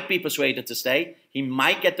might be persuaded to stay. He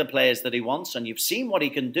might get the players that he wants, and you've seen what he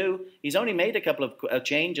can do. He's only made a couple of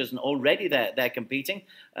changes, and already they're competing.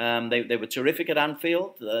 They were terrific at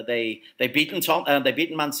Anfield. They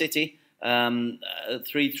beaten Man City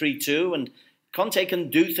 3-2, and Conte can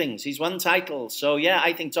do things. He's won titles, so yeah,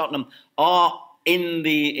 I think Tottenham are in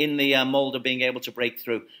the mould of being able to break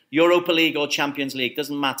through. Europa League or Champions League,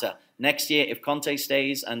 doesn't matter. Next year, if Conte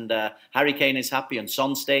stays and Harry Kane is happy and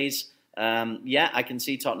Son stays, I can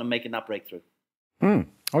see Tottenham making that breakthrough.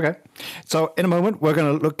 Okay. So in a moment, we're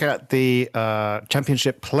going to look at the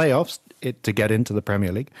Championship playoffs to get into the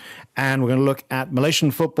Premier League. And we're going to look at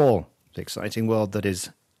Malaysian football, the exciting world that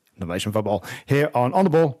is Malaysian football, here on The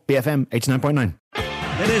Ball, BFM 89.9.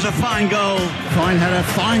 It is a fine goal. Fine header,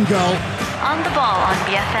 fine goal. On the Ball on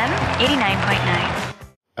BFM 89.9.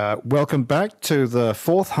 Welcome back to the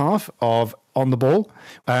fourth half of On the Ball,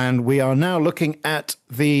 and we are now looking at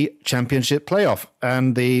the championship playoff.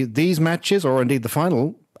 And these matches, or indeed the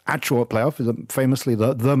final actual playoff, is famously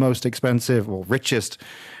the most expensive or richest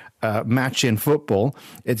match in football.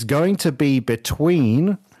 It's going to be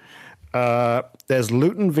between, there's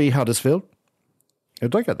Luton v Huddersfield.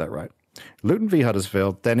 Did I get that right? Luton v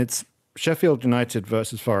Huddersfield, then it's Sheffield United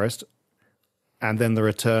versus Forest, and then the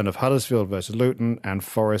return of Huddersfield versus Luton and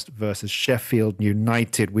Forest versus Sheffield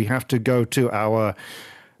United. We have to go to our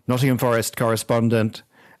Nottingham Forest correspondent,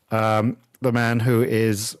 the man who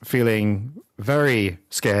is feeling very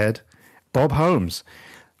scared, Bob Holmes.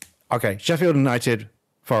 Okay, Sheffield United,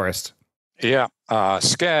 Forest. Yeah,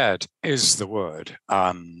 scared is the word,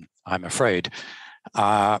 I'm afraid.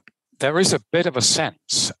 There is a bit of a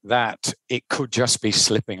sense that it could just be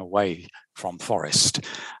slipping away from Forest.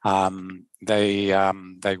 They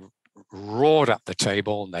roared up the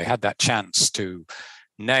table and they had that chance to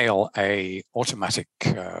nail a automatic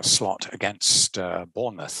slot against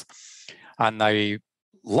Bournemouth, and they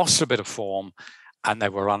lost a bit of form and they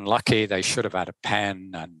were unlucky. They should have had a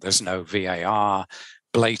pen, and there's no VAR,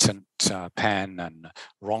 blatant pen and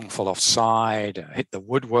wrongful offside, hit the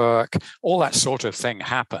woodwork, all that sort of thing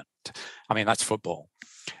happened. I mean, that's football.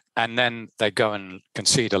 And then they go and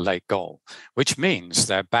concede a late goal, which means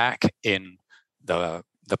they're back in the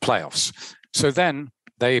playoffs. So then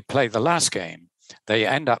they play the last game. They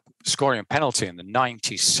end up scoring a penalty in the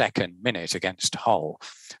 92nd minute against Hull,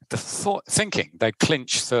 thinking they'd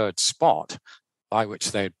clinch third spot, by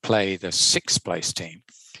which they'd play the sixth place team.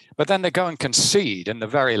 But then they go and concede in the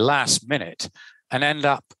very last minute and end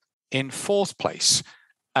up in fourth place,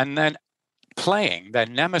 and then playing their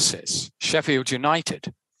nemesis, Sheffield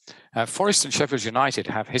United. Forest and Sheffield United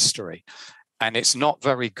have history, and it's not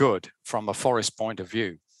very good from a Forest point of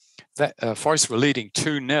view. Forest were leading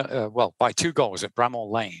by 2 goals at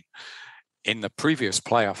Bramall Lane in the previous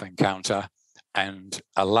playoff encounter, and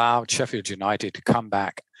allowed Sheffield United to come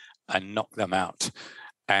back and knock them out.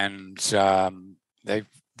 And they've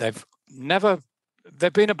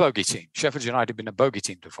been a bogey team. Sheffield United have been a bogey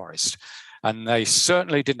team to Forest, and they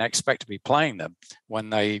certainly didn't expect to be playing them when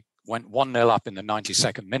they went 1-0 up in the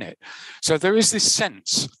 92nd minute. So there is this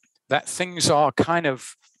sense that things are kind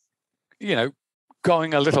of,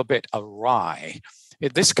 going a little bit awry.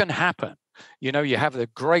 This can happen. You have a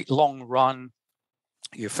great long run,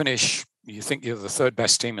 you finish, you think you're the third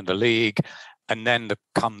best team in the league, and then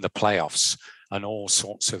come the playoffs and all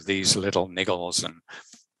sorts of these little niggles and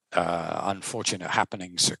unfortunate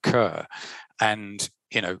happenings occur. And,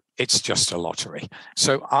 it's just a lottery.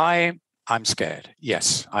 So I'm scared.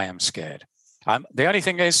 Yes, I am scared. The only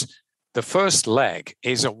thing is the first leg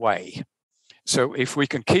is away. So if we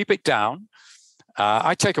can keep it down,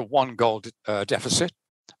 I take a 1-goal deficit,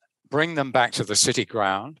 bring them back to the City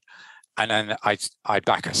ground, and then I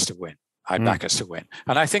back us to win. Back us to win.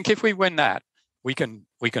 And I think if we win that, we can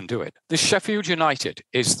do it. This Sheffield United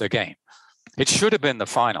is the game. It should have been the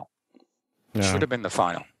final. It should have been the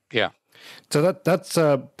final. Yeah. So that's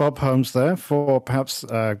Bob Holmes there for perhaps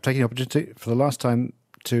taking the opportunity for the last time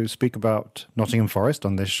to speak about Nottingham Forest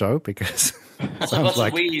on this show, because lots of us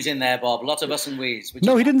and we's in there, Bob. Lots of us and we's.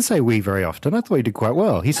 No, he didn't say we very often. I thought he did quite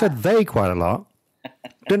well. He said they quite a lot.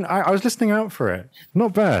 I was listening out for it.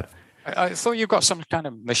 Not bad. I thought you've got some kind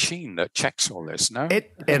of machine that checks all this. No,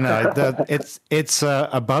 it's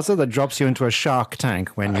a buzzer that drops you into a shark tank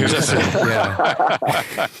when you.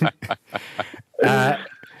 Yeah.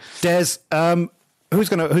 Des, who's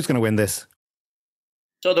gonna win this?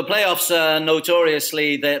 So the playoffs,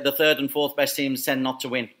 notoriously, the third and fourth best teams tend not to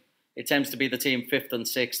win. It tends to be the team fifth and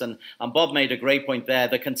sixth. And Bob made a great point there.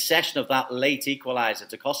 The concession of that late equaliser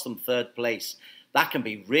to cost them third place, that can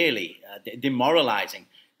be really demoralising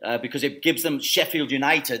because it gives them Sheffield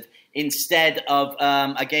United instead of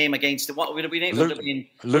a game against, what would it be? Would have been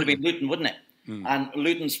Luton, wouldn't it? Mm. And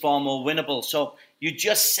Luton's far more winnable. So you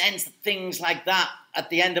just sense things like that at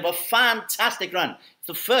the end of a fantastic run. It's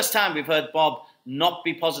the first time we've heard Bob not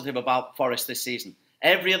be positive about Forest this season.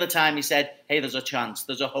 Every other time he said, hey, there's a chance,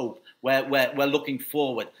 there's a hope, we're looking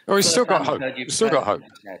forward. Oh, he's still got hope. He's still got hope.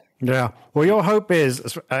 Yeah. Well, your hope is,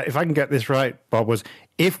 if I can get this right, Bob, was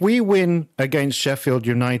if we win against Sheffield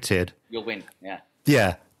United... You'll win, yeah.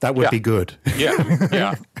 Yeah, that would be good.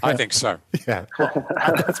 Yeah, I think so. Yeah.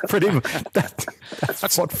 That's pretty much...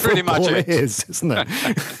 That's what pretty much it is, isn't it?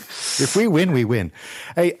 If we win, we win.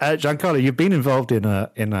 Hey, Giancarlo, you've been involved in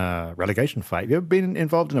a relegation fight. Have you ever been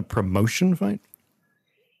involved in a promotion fight?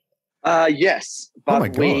 Yes, but oh my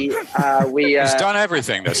God. we he's done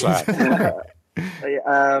everything, this lad.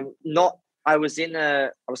 I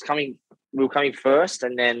was coming we were coming first,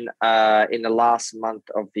 and then in the last month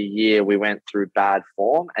of the year, we went through bad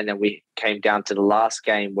form, and then we came down to the last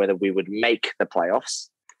game whether we would make the playoffs,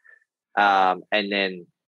 and then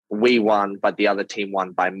we won, but the other team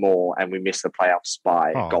won by more, and we missed the playoffs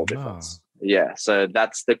by goal difference. Yeah, so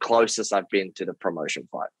that's the closest I've been to the promotion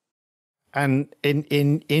fight. And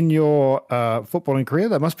in your footballing career,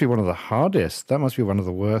 that must be one of the hardest. That must be one of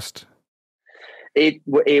the worst. It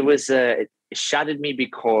was it shattered me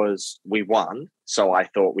because we won, so I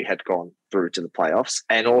thought we had gone through to the playoffs,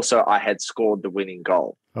 and also I had scored the winning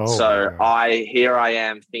goal. So here I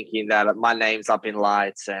am thinking that my name's up in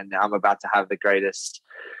lights and I'm about to have the greatest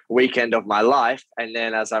weekend of my life, and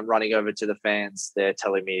then as I'm running over to the fans, they're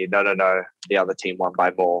telling me no, the other team won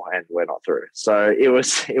by more and we're not through. So it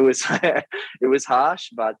was it was harsh,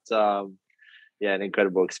 but yeah, an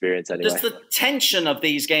incredible experience anyway. Does the tension of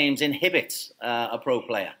these games inhibit a pro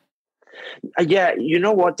player? Yeah, you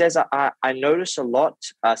know what, Des? I notice a lot,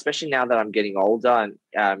 especially now that I'm getting older,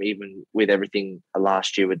 and even with everything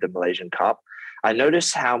last year with the Malaysian Cup, I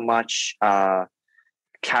notice how much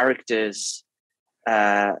characters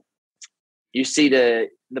you see the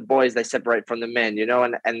boys, they separate from the men, you know,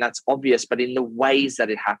 and that's obvious, but in the ways that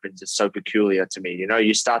it happens is so peculiar to me. You know,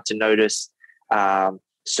 you start to notice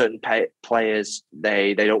certain players,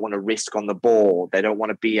 they don't want to risk on the ball. They don't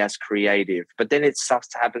want to be as creative. But then it starts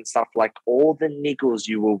to happen stuff like all the niggles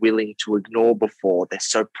you were willing to ignore before, they're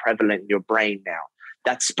so prevalent in your brain now.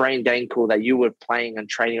 That sprained ankle that you were playing and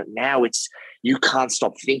training, now you can't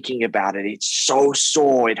stop thinking about it. It's so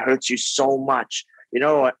sore. It hurts you so much. You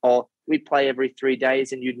know, or we play every 3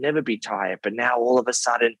 days and you'd never be tired. But now all of a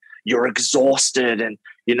sudden you're exhausted. And,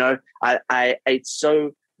 you know, it's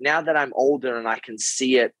so... Now that I'm older and I can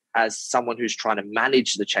see it as someone who's trying to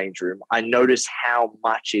manage the change room, I notice how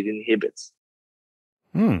much it inhibits.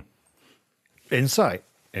 Insight.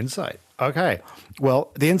 Okay. Well,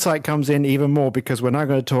 the insight comes in even more because we're now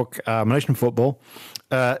going to talk Malaysian football.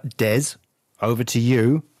 Des, over to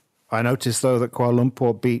you. I noticed, though, that Kuala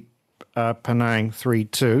Lumpur beat Penang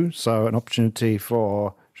 3-2, so an opportunity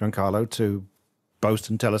for Giancarlo to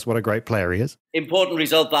boast and tell us what a great player he is. Important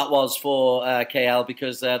result that was for KL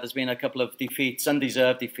because there's been a couple of defeats,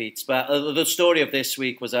 undeserved defeats. But the story of this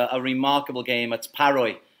week was a remarkable game at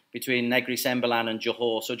Paroi between Negri Sembilan and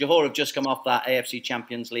Johor. So Johor have just come off that AFC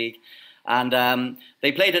Champions League. And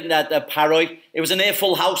they played at Paroi. It was a near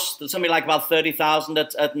full house. There's something like about 30,000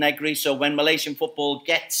 at Negri. So when Malaysian football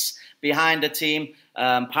gets behind a team,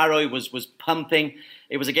 Paroi was pumping.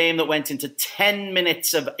 It was a game that went into 10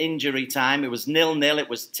 minutes of injury time. It was 0-0. It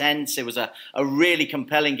was tense. It was a really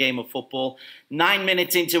compelling game of football. 9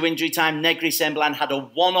 minutes into injury time, Negri Sembilan had a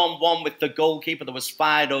one-on-one with the goalkeeper that was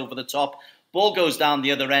fired over the top. Ball goes down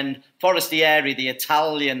the other end. Forestieri, the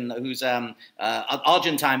Italian, who's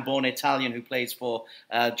Argentine-born Italian who plays for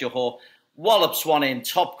Johor, wallops one in,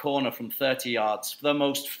 top corner from 30 yards. The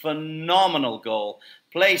most phenomenal goal.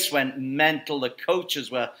 Place went mental. The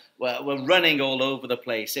coaches were running all over the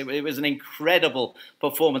place. It was an incredible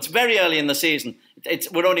performance. Very early in the season.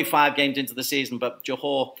 We're only 5 games into the season, but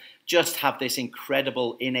Johor just have this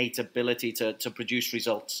incredible innate ability to produce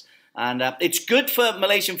results. And it's good for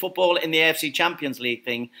Malaysian football in the AFC Champions League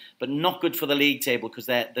thing, but not good for the league table because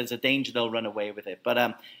there's a danger they'll run away with it.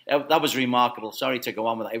 But that was remarkable. Sorry to go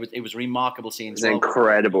on with that. It was remarkable seeing. It's an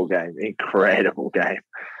incredible game.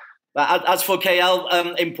 But as for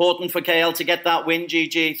KL, important for KL to get that win,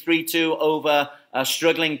 GG 3-2 over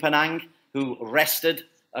struggling Penang, who rested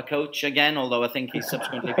a coach again, although I think he's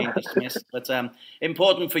subsequently been dismissed. But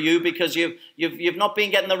important for you because you've not been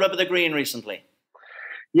getting the rub of the green recently.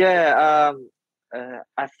 Yeah,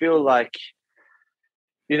 I feel like,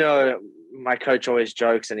 you know, my coach always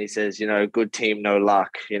jokes and he says, you know, good team, no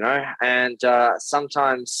luck, you know, and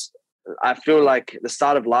sometimes I feel like the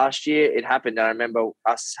start of last year, it happened. I remember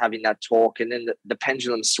us having that talk and then the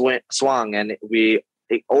pendulum swung and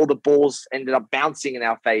all the balls ended up bouncing in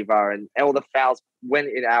our favor and all the fouls went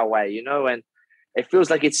in our way, you know, and it feels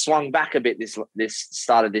like it swung back a bit this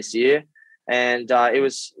start of this year. And it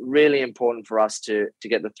was really important for us to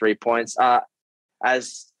get the 3 points.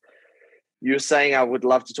 As you were saying, I would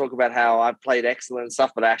love to talk about how I played excellent and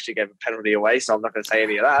stuff, but I actually gave a penalty away, so I'm not going to say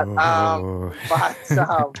any of that.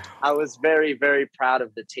 But I was very, very proud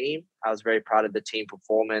of the team. I was very proud of the team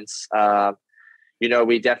performance. You know,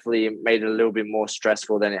 we definitely made it a little bit more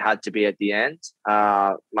stressful than it had to be at the end,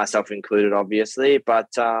 myself included, obviously. But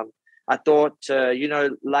I thought, you know,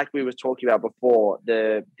 like we were talking about before,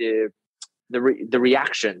 the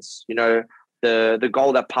reactions, you know, the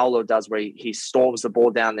goal that Paulo does where he storms the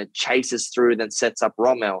ball down and chases through, then sets up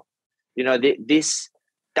Rommel. You know,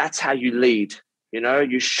 that's how you lead.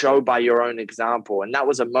 You show by your own example. And that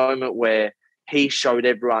was a moment where he showed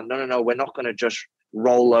everyone, no, we're not going to just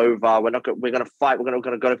roll over. We're going to fight. We're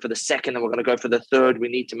going to go for the second, and we're going to go for the third. We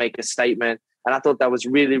need to make a statement. And I thought that was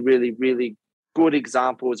really, really, really good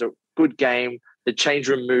example. It was a good game. The change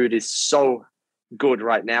room mood is so good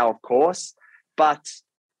right now, of course. But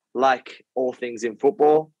like all things in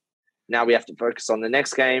football, now we have to focus on the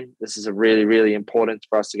next game. This is a really, really important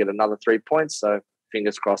for us to get another 3 points. So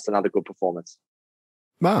fingers crossed, another good performance.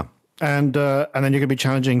 Wow. And then you're going to be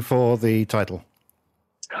challenging for the title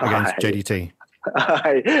against JDT.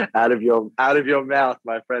 Out of your mouth,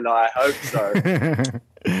 my friend. I hope so.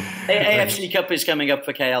 AFC Cup is coming up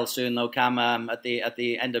for KL soon, though, Cam, at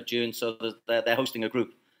the end of June. So they're hosting a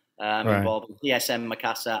group involving PSM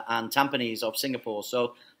Makassar and Tampines of Singapore. So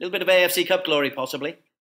a little bit of AFC Cup glory, possibly.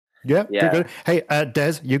 Yeah. Good. Hey,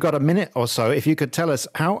 Des, you got a minute or so. If you could tell us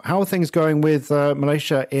how are things going with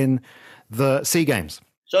Malaysia in the SEA Games?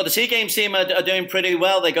 So the SEA Games team are doing pretty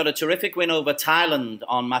well. They got a terrific win over Thailand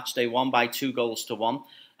on match day 1 by 2-1.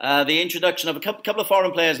 The introduction of a couple of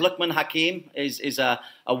foreign players. Lukman Hakim is a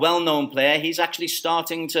well-known player. He's actually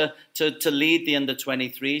starting to lead the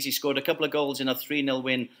under-23s. He scored a couple of goals in a 3-0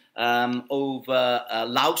 win over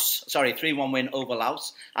Laos. 3-1 win over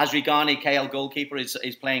Laos. Azri Ghani, KL goalkeeper, is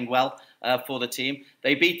playing well for the team.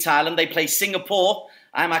 They beat Thailand. They play Singapore.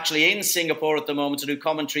 I'm actually in Singapore at the moment to do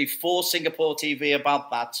commentary for Singapore TV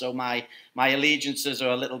about that. So my allegiances are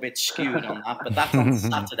a little bit skewed on that, but that's on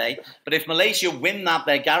Saturday. But if Malaysia win that,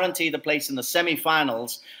 they're guaranteed a place in the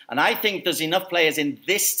semi-finals. And I think there's enough players in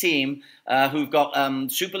this team who've got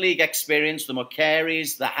Super League experience, the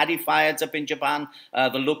Mokeris, the Hadi Fayeds up in Japan, the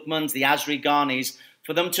Lukmans, the Azri Ghanis,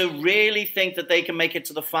 for them to really think that they can make it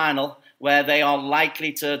to the final, where they are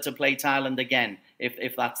likely to play Thailand again,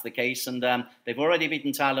 if that's the case. And they've already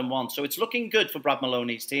beaten Thailand once. So it's looking good for Brad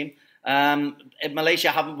Maloney's team. Malaysia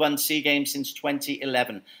haven't won SEA Games since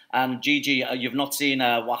 2011. And Gigi, you've not seen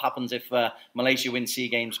what happens if Malaysia wins SEA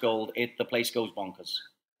Games gold. The place goes bonkers.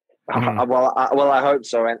 Well, I hope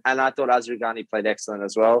so. And I thought Azri Ghani played excellent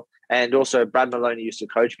as well. And also, Brad Maloney used to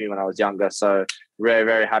coach me when I was younger. So very,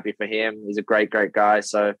 very happy for him. He's a great, great guy.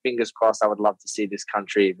 So fingers crossed, I would love to see this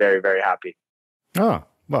country very, very happy. Oh,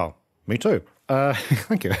 well, me too.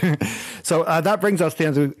 Thank you. So that brings us to the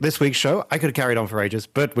end of this week's show. I could have carried on for ages,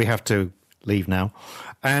 but we have to leave now.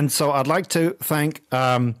 And so I'd like to thank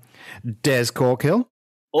Des Corkill.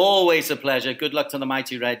 Always a pleasure. Good luck to the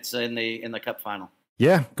Mighty Reds in the Cup final.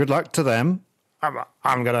 Yeah, good luck to them.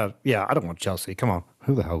 I'm going to, I don't want Chelsea. Come on.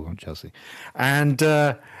 Who the hell wants Chelsea? And,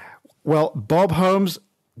 Bob Holmes,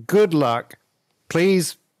 good luck.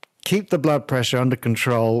 Please keep the blood pressure under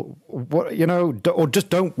control. Or just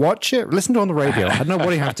don't watch it. Listen to it on the radio. I don't know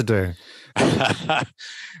what you have to do.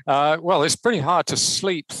 Well, it's pretty hard to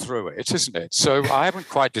sleep through it, isn't it? So I haven't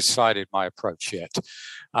quite decided my approach yet.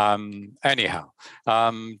 Anyhow,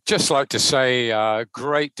 just like to say,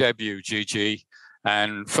 great debut, Gigi.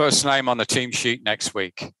 And first name on the team sheet next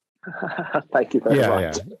week. Thank you very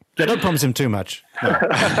much. Yeah, don't promise him too much. No.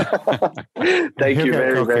 Thank you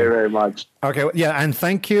very, very, very much. Okay, and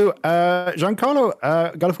thank you, Giancarlo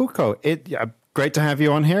Gallifuoco. Great to have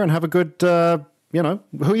you on here and have a good, who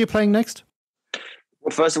are you playing next?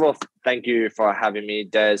 Well, first of all, thank you for having me,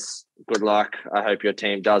 Des. Good luck. I hope your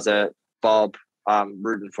team does it. Bob, I'm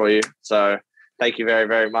rooting for you. So thank you very,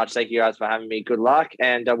 very much. Thank you guys for having me. Good luck.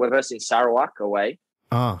 And we're versing Sarawak away.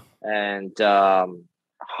 And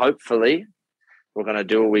hopefully we're going to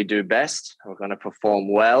do what we do best. We're going to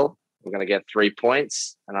perform well. We're going to get 3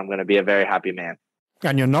 points. And I'm going to be a very happy man.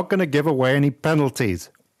 And you're not going to give away any penalties.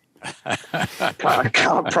 I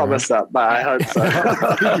can't promise that, but I hope so.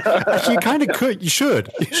 Actually, you kind of could. You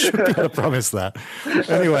should. You should be able to promise that.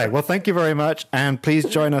 Anyway, well, thank you very much. And please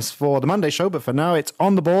join us for the Monday show. But for now, it's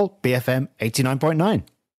On The Ball, BFM 89.9.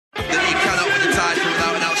 He cannot win the title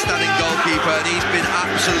without an outstanding goalkeeper, and he's been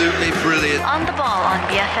absolutely brilliant. On The Ball on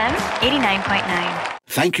BFM 89.9.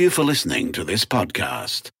 Thank you for listening to this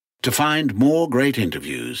podcast. To find more great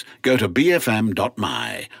interviews, go to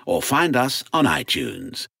bfm.my or find us on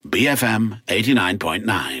iTunes. BFM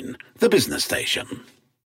 89.9, the business station.